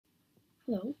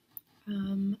Hello.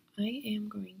 I am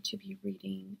going to be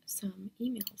reading some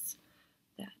emails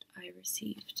that I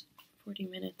received 40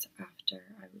 minutes after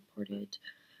I reported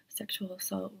sexual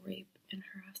assault, rape, and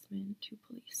harassment to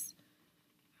police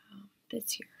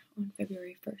this year on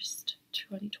February 1st,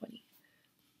 2020.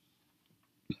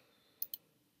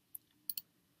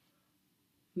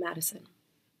 Madison.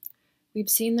 We've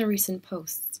seen the recent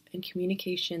posts and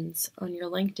communications on your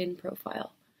LinkedIn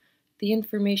profile. The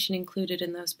information included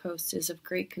in those posts is of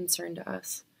great concern to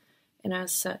us, and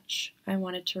as such, I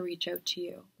wanted to reach out to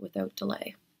you without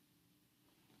delay.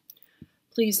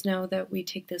 Please know that we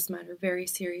take this matter very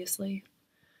seriously.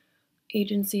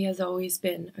 Agency has always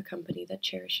been a company that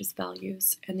cherishes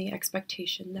values, and the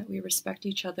expectation that we respect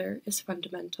each other is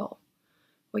fundamental.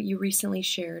 What you recently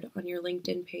shared on your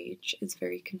LinkedIn page is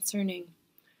very concerning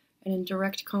and in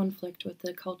direct conflict with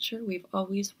the culture we've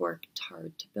always worked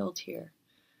hard to build here.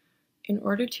 In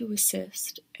order to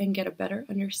assist and get a better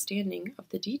understanding of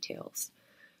the details,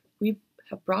 we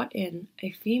have brought in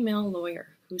a female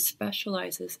lawyer who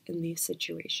specializes in these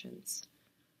situations.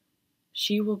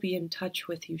 She will be in touch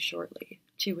with you shortly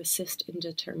to assist in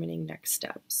determining next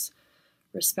steps.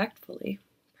 Respectfully,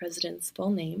 President's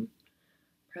full name,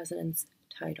 President's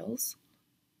titles,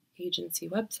 agency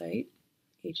website,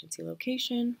 agency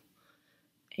location,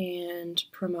 and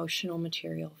promotional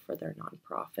material for their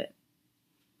nonprofit.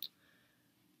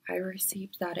 I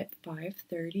received that at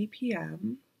 5:30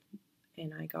 p.m.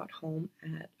 and I got home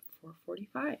at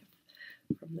 4:45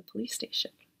 from the police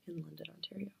station in London,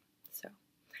 Ontario. So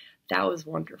that was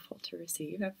wonderful to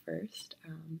receive at first.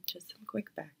 Just some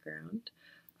quick background.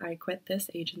 I quit this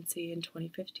agency in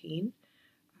 2015.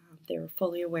 They were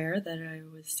fully aware that I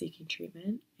was seeking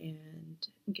treatment and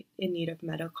in need of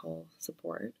medical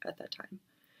support at that time.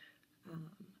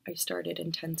 I started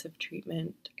intensive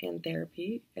treatment and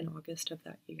therapy in August of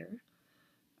that year.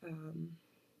 And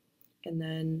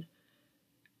then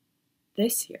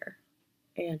this year,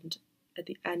 and at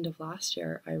the end of last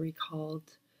year, I recalled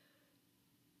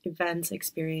events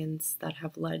experienced that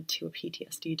have led to a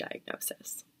PTSD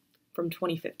diagnosis from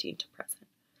 2015 to present.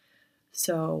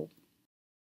 So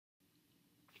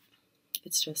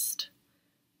it's just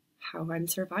how I'm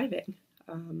surviving.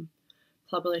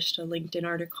 Published a LinkedIn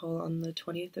article on the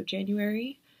 20th of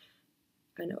January,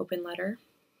 an open letter,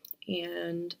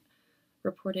 and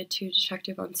reported to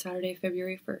detective on Saturday,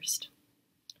 February 1st.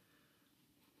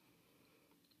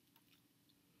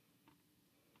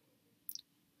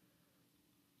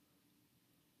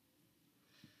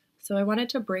 So I wanted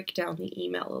to break down the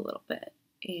email a little bit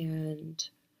and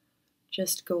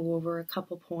just go over a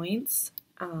couple points,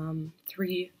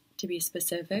 3 to be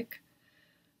specific.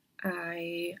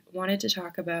 I wanted to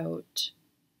talk about,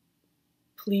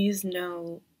 please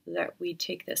know that we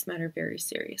take this matter very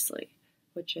seriously,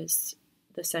 which is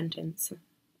the sentence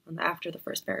after the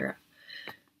first paragraph.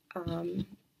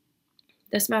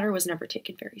 This matter was never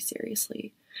taken very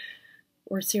seriously,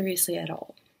 or seriously at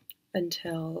all,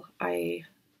 until I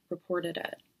reported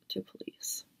it to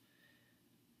police.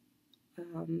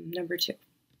 Number 2.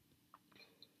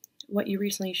 What you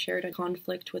recently shared a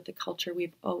conflict with the culture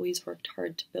we've always worked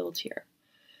hard to build here.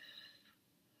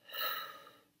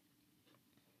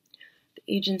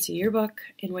 The agency yearbook,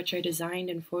 in which I designed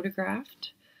and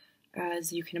photographed,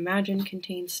 as you can imagine,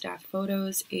 contains staff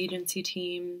photos, agency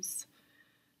teams,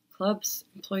 clubs,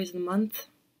 employees of the month,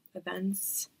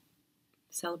 events,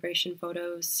 celebration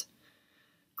photos,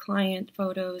 client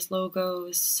photos,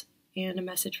 logos, and a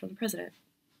message from the president.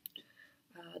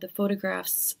 The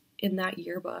photographs in that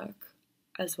yearbook,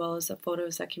 as well as the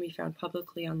photos that can be found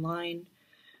publicly online,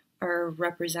 are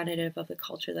representative of the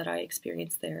culture that I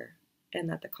experienced there and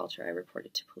that the culture I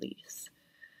reported to police.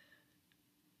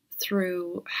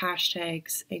 Through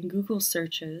hashtags and Google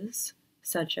searches,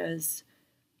 such as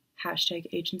hashtag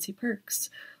agency perks,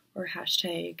 or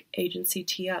hashtag agency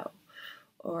TO,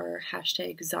 or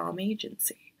hashtag ZOM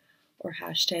agency, or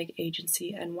hashtag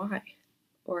agency NY,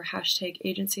 or hashtag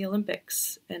agency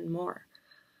Olympics, and more.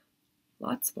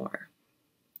 Lots more.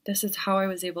 This is how I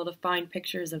was able to find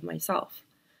pictures of myself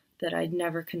that I'd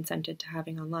never consented to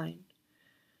having online.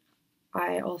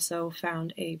 I also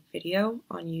found a video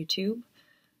on YouTube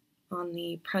on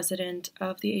the president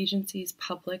of the agency's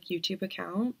public YouTube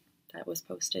account that was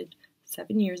posted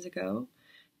 7 years ago,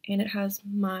 and it has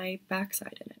my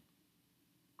backside in it.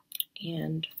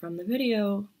 And from the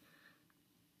video,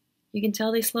 you can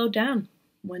tell they slowed down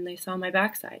when they saw my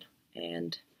backside.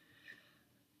 And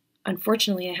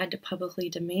unfortunately, I had to publicly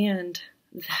demand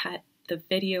that the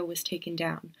video was taken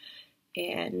down,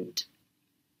 and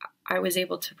I was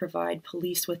able to provide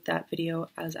police with that video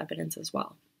as evidence as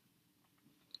well,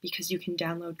 because you can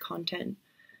download content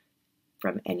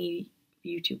from any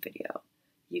YouTube video.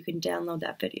 You can download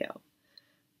that video.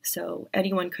 So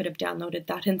anyone could have downloaded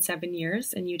that in 7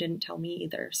 years, and you didn't tell me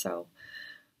either. So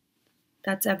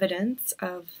that's evidence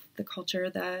of the culture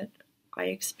that I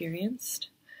experienced.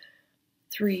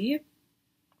 3,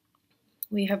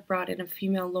 we have brought in a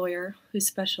female lawyer who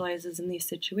specializes in these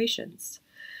situations.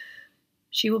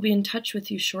 She will be in touch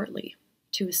with you shortly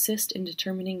to assist in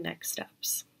determining next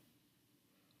steps.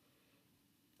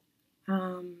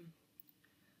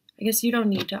 I guess you don't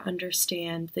need to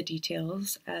understand the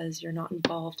details as you're not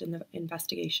involved in the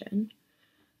investigation.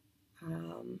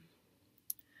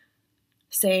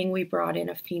 Saying we brought in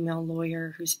a female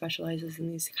lawyer who specializes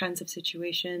in these kinds of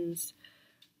situations.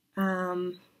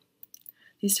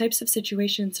 These types of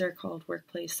situations are called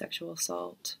workplace sexual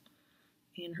assault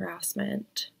and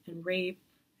harassment and rape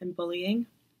and bullying.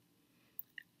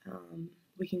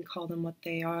 We can call them what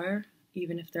they are,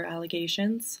 even if they're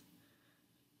allegations.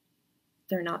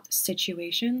 They're not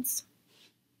situations.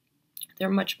 They're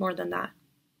much more than that,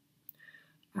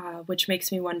 which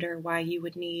makes me wonder why you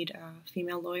would need a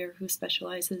female lawyer who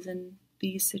specializes in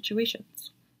these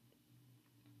situations.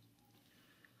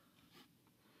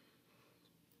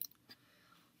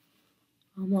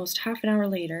 Almost half an hour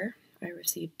later, I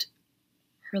received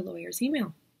her lawyer's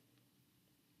email.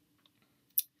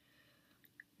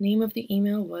 Name of the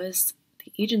email was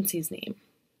the agency's name,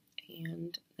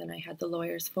 and then I had the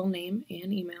lawyer's full name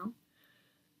and email,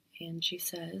 and she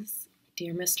says,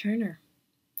 "Dear Miss Turner,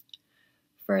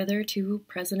 further to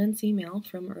President's email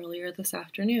from earlier this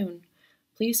afternoon,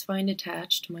 please find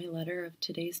attached my letter of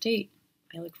today's date.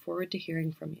 I look forward to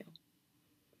hearing from you."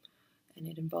 And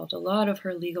it involved a lot of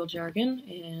her legal jargon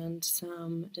and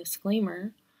some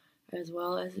disclaimer, as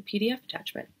well as a PDF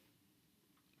attachment.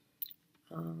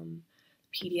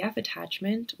 PDF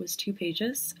attachment was 2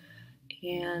 pages,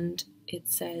 and it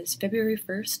says February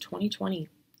 1st, 2020,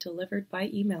 delivered by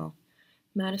email,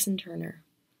 Madison Turner.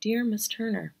 Dear Miss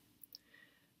Turner,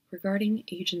 regarding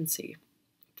agency,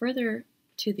 further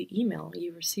to the email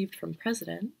you received from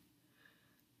President,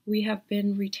 we have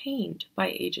been retained by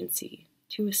agency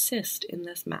to assist in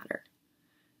this matter.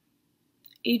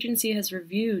 Agency has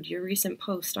reviewed your recent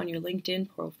post on your LinkedIn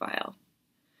profile.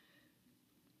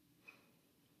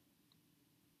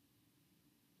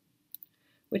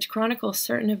 Which chronicles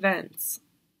certain events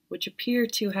which appear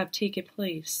to have taken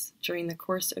place during the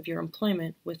course of your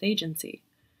employment with agency.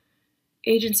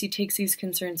 Agency takes these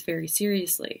concerns very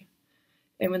seriously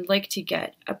and would like to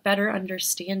get a better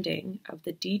understanding of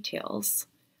the details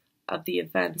of the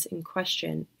events in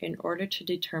question in order to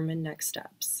determine next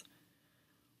steps.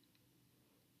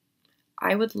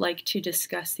 I would like to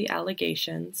discuss the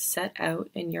allegations set out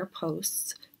in your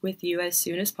posts with you as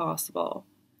soon as possible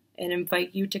and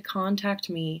invite you to contact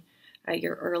me at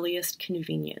your earliest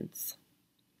convenience.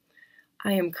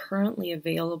 I am currently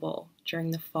available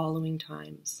during the following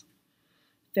times: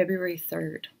 February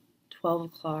 3rd, 12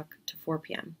 o'clock to 4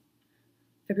 p.m.,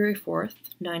 February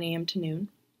 4th, 9 a.m. to noon,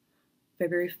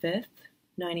 February 5th,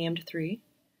 9 a.m. to 3,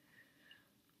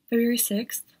 February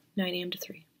 6th, 9 a.m. to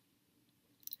 3.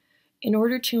 In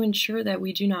order to ensure that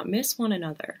we do not miss one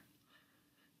another,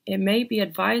 it may be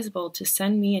advisable to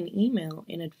send me an email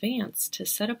in advance to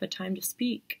set up a time to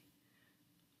speak.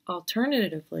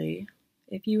 Alternatively,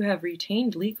 if you have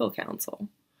retained legal counsel,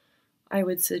 I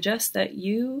would suggest that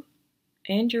you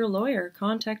and your lawyer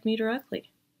contact me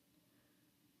directly.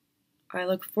 I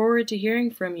look forward to hearing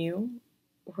from you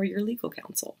or your legal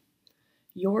counsel.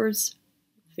 Yours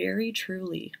very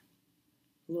truly,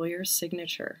 lawyer's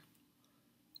signature,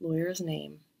 lawyer's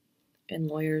name, and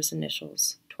lawyer's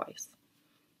initials twice.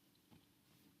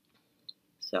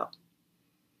 So,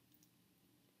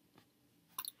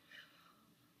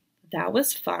 that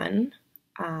was fun.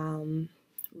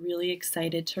 Really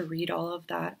excited to read all of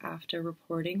that after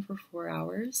reporting for 4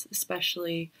 hours,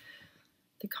 especially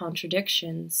the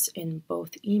contradictions in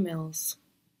both emails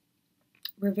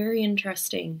were very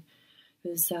interesting,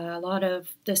 because a lot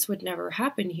of this would never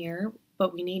happen here,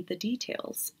 but we need the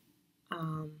details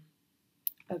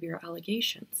of your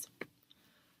allegations.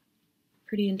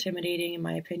 Pretty intimidating in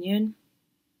my opinion.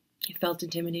 It felt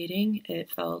intimidating.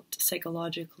 It felt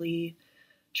psychologically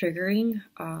triggering,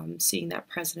 seeing that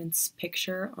president's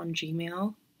picture on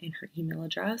Gmail and her email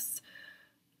address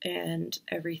and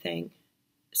everything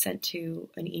sent to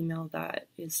an email that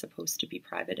is supposed to be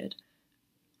privated.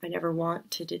 I never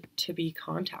wanted to be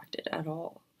contacted at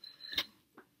all.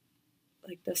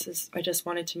 Like, I just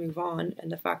wanted to move on,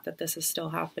 and the fact that this is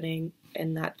still happening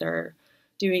and that they're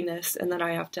doing this and that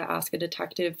I have to ask a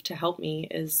detective to help me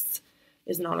is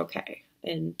not okay,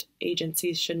 and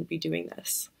agencies shouldn't be doing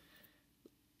this.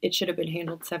 It should have been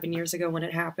handled 7 years ago when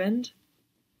it happened,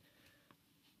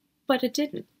 But it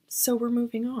didn't, so we're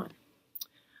moving on.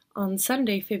 On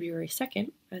Sunday, February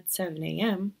 2nd, at 7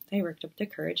 a.m., I worked up the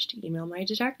courage to email my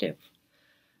detective.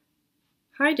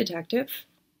 Hi, detective.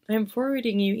 I am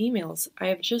forwarding you emails I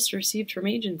have just received from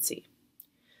agency.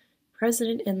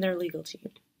 President and their legal team.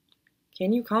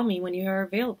 Can you call me when you are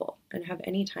available and have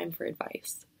any time for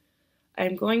advice? I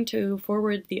am going to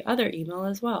forward the other email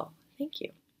as well. Thank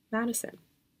you. Madison.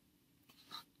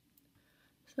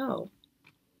 So,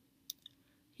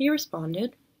 he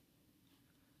responded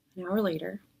an hour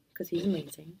later, because he's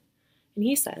amazing, and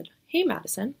he said, Hey,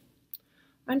 Madison,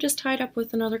 I'm just tied up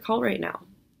with another call right now.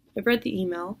 I've read the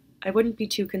email. I wouldn't be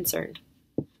too concerned.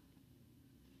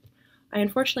 I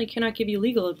unfortunately cannot give you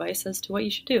legal advice as to what you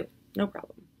should do. No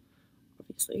problem.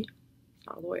 Obviously, he's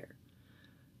not a lawyer.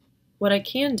 What I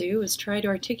can do is try to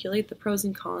articulate the pros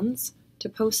and cons to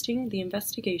posting the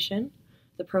investigation,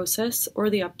 the process,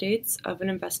 or the updates of an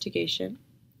investigation.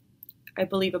 I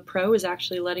believe a pro is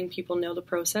actually letting people know the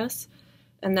process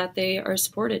and that they are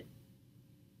supported.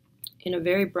 In a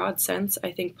very broad sense,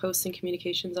 I think posts and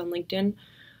communications on LinkedIn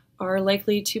are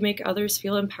likely to make others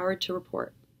feel empowered to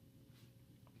report.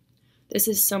 This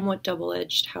is somewhat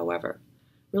double-edged, however.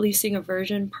 Releasing a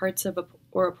version, parts of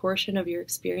or a portion of your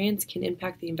experience can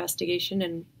impact the investigation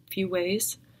in a few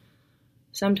ways.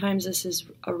 Sometimes this is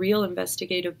a real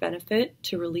investigative benefit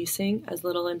to releasing as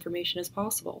little information as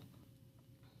possible.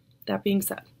 That being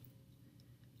said,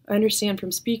 I understand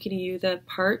from speaking to you that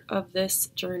part of this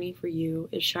journey for you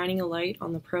is shining a light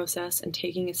on the process and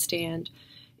taking a stand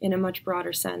in a much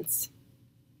broader sense.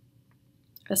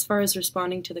 As far as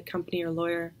responding to the company or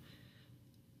lawyer,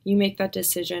 you make that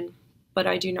decision, but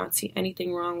I do not see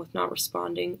anything wrong with not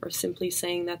responding or simply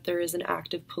saying that there is an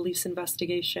active police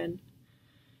investigation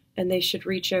and they should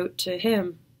reach out to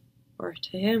him or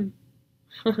to him,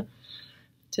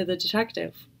 to the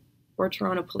detective or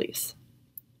Toronto Police.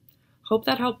 Hope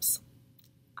that helps.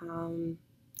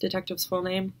 Detective's full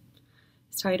name,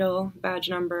 his title, badge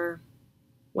number,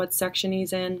 what section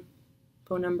he's in,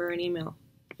 phone number, and email.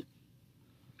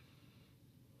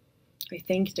 I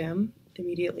thanked him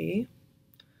immediately.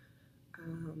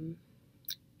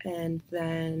 And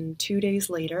then 2 days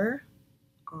later,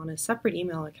 on a separate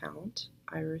email account,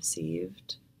 I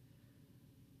received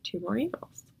 2 more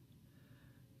emails.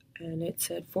 And it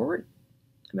said, forward,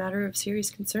 a matter of serious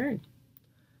concern.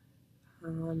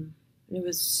 And it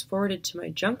was forwarded to my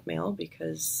junk mail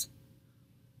because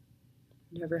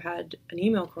I never had an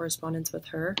email correspondence with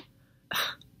her.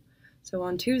 So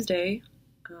on Tuesday,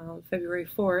 February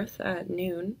 4th at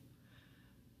noon,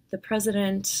 the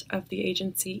president of the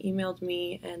agency emailed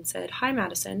me and said, Hi,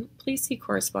 Madison. Please see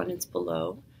correspondence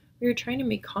below. We are trying to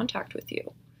make contact with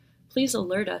you. Please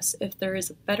alert us if there is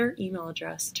a better email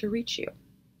address to reach you.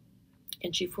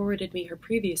 And she forwarded me her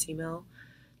previous email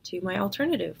to my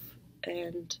alternative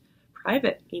and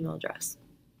private email address.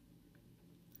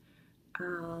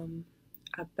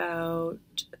 About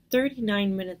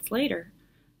 39 minutes later,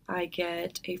 I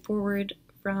get a forward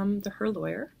from her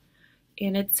lawyer,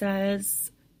 and it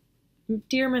says,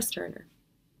 Dear Miss Turner,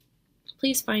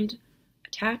 please find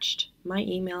attached my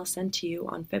email sent to you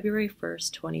on February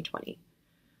 1st, 2020.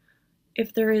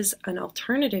 If there is an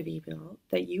alternative email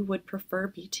that you would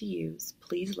prefer me to use,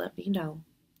 please let me know.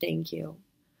 Thank you.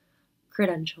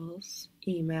 Credentials,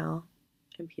 email,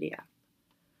 and PDF.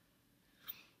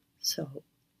 So,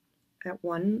 at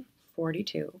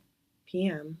 1:42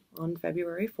 p.m. on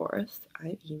February 4th,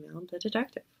 I emailed the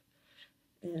detective.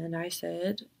 And I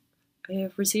said, I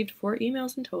have received 4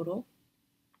 emails in total.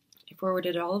 I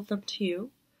forwarded all of them to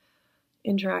you.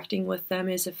 Interacting with them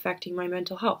is affecting my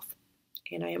mental health,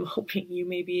 and I am hoping you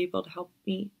may be able to help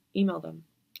me email them.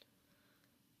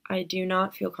 I do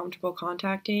not feel comfortable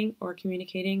contacting or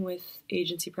communicating with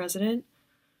agency president,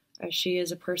 as she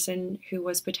is a person who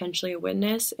was potentially a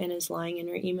witness and is lying in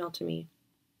her email to me.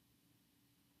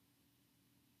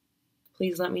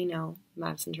 Please let me know,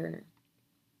 Madison Turner.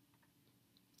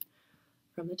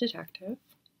 From the detective,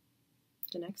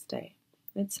 the next day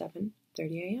at 7:30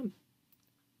 a.m.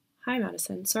 Hi,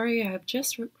 Madison. Sorry, I have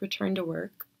just returned to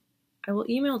work. I will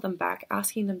email them back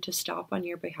asking them to stop on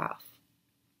your behalf.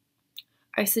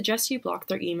 I suggest you block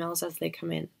their emails as they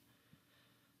come in.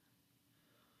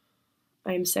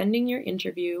 I am sending your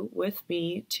interview with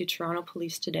me to Toronto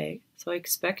Police today, so I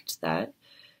expect that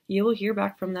you will hear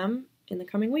back from them in the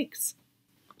coming weeks.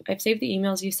 I've saved the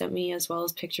emails you sent me as well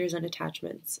as pictures and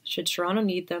attachments. Should Toronto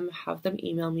need them, have them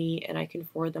email me and I can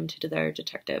forward them to their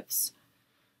detectives.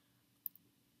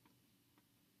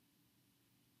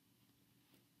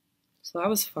 So that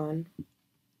was fun.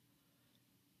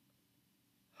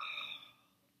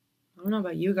 I don't know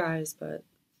about you guys, but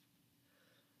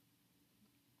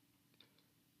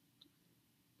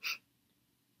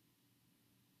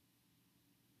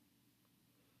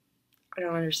I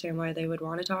don't understand why they would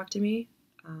want to talk to me,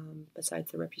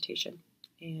 besides the reputation.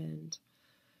 And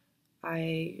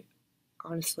I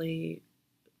honestly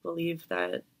believe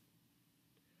that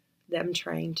them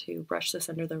trying to brush this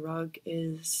under the rug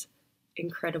is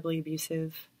incredibly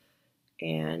abusive.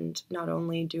 And not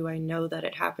only do I know that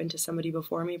it happened to somebody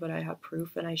before me, but I have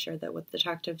proof, and I shared that with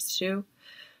detectives too.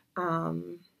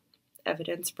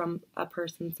 Evidence from a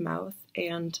person's mouth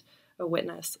and a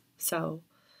witness. So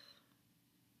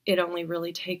it only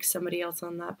really takes somebody else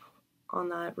on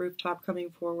that rooftop coming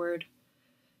forward.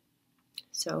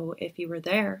 So if you were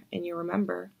there and you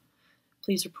remember,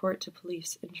 please report to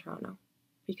police in Toronto,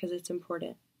 because it's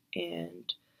important,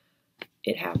 and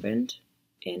it happened,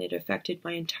 and it affected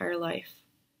my entire life,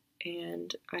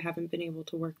 and I haven't been able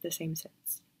to work the same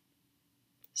since.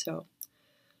 So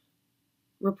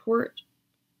report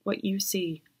what you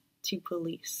see to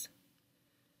police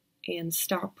and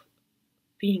stop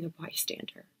being a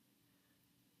bystander.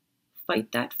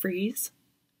 Fight that freeze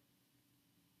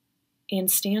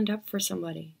and stand up for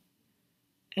somebody,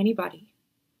 anybody.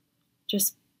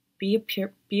 Just be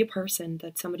a person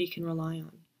that somebody can rely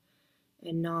on,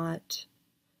 and not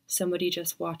somebody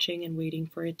just watching and waiting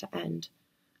for it to end.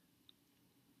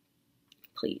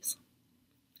 Please.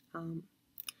 I'm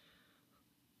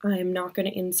not going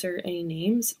to insert any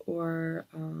names or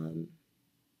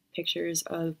pictures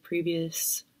of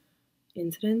previous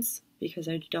incidents, because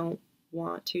I don't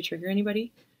want to trigger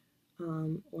anybody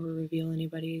or reveal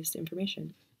anybody's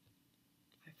information.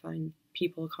 I find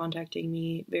people contacting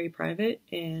me very private,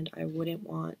 and I wouldn't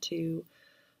want to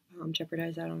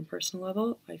jeopardize that on a personal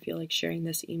level. I feel like sharing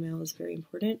this email is very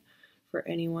important for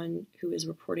anyone who is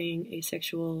reporting a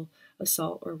sexual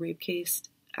assault or rape case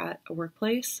at a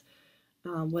workplace,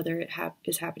 whether it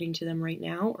is happening to them right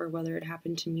now or whether it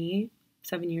happened to me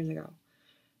 7 years ago.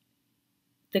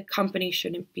 The company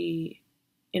shouldn't be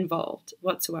involved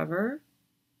whatsoever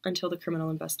until the criminal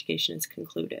investigation is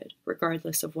concluded,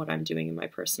 regardless of what I'm doing in my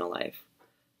personal life.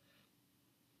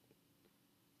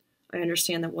 I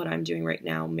understand that what I'm doing right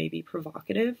now may be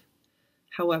provocative.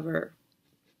 However,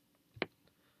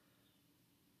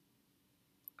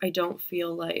 I don't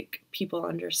feel like people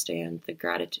understand the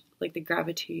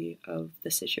gravity of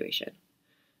the situation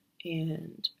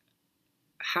and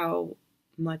how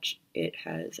much it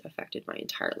has affected my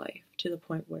entire life, to the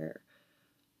point where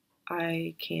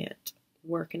I can't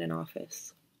work in an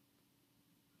office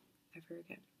ever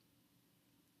again.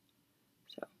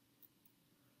 So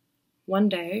one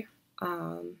day,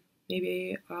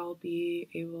 maybe I'll be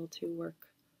able to work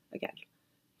again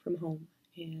from home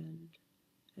and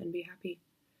be happy.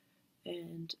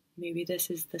 And maybe this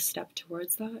is the step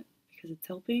towards that, because it's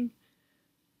helping.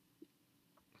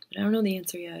 But I don't know the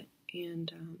answer yet,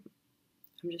 and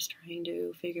I'm just trying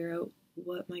to figure out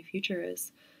what my future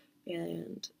is.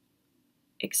 And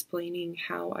explaining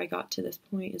how I got to this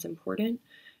point is important,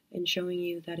 and showing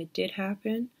you that it did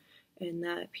happen, and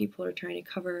that people are trying to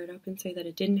cover it up and say that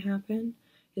it didn't happen,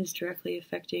 is directly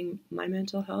affecting my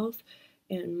mental health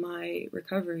and my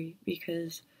recovery,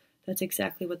 because that's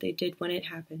exactly what they did when it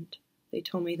happened. They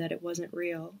told me that it wasn't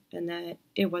real, and that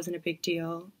it wasn't a big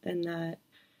deal, and that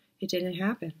it didn't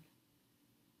happen.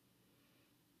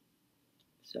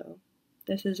 So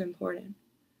this is important.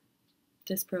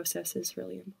 This process is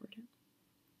really important.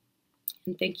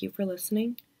 And thank you for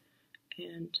listening,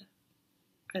 and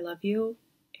I love you,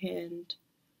 and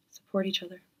support each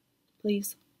other.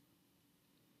 Please.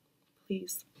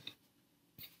 Please.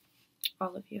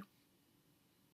 All of you.